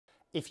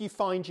If you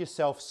find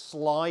yourself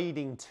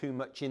sliding too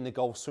much in the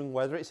golf swing,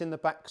 whether it's in the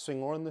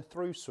backswing or in the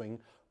through swing,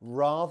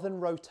 rather than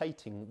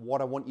rotating, what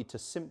I want you to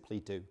simply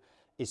do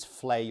is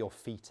flare your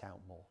feet out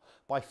more.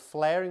 By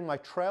flaring my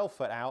trail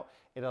foot out,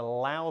 it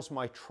allows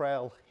my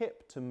trail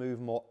hip to move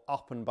more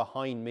up and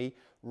behind me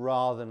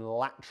rather than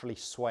laterally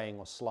swaying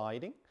or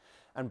sliding.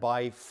 And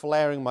by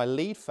flaring my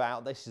lead foot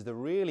out, this is the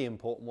really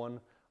important one,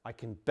 I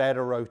can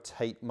better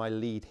rotate my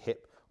lead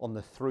hip on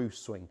the through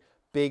swing.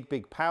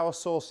 Big power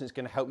source, and it's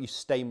going to help you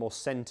stay more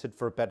centered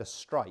for a better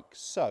strike.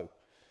 So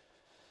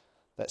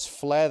let's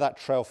flare that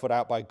trail foot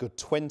out by a good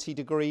 20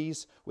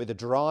 degrees. With a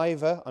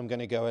driver, I'm going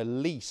to go at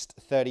least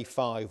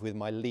 35 with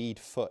my lead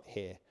foot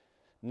here.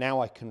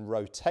 Now I can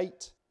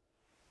rotate.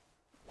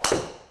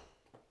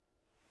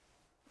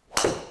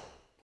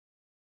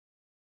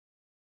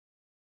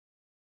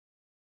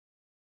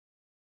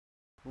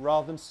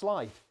 Rather than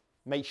slide.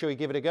 Make sure you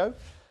give it a go.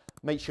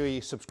 Make sure you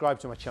subscribe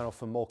to my channel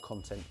for more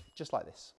content just like this.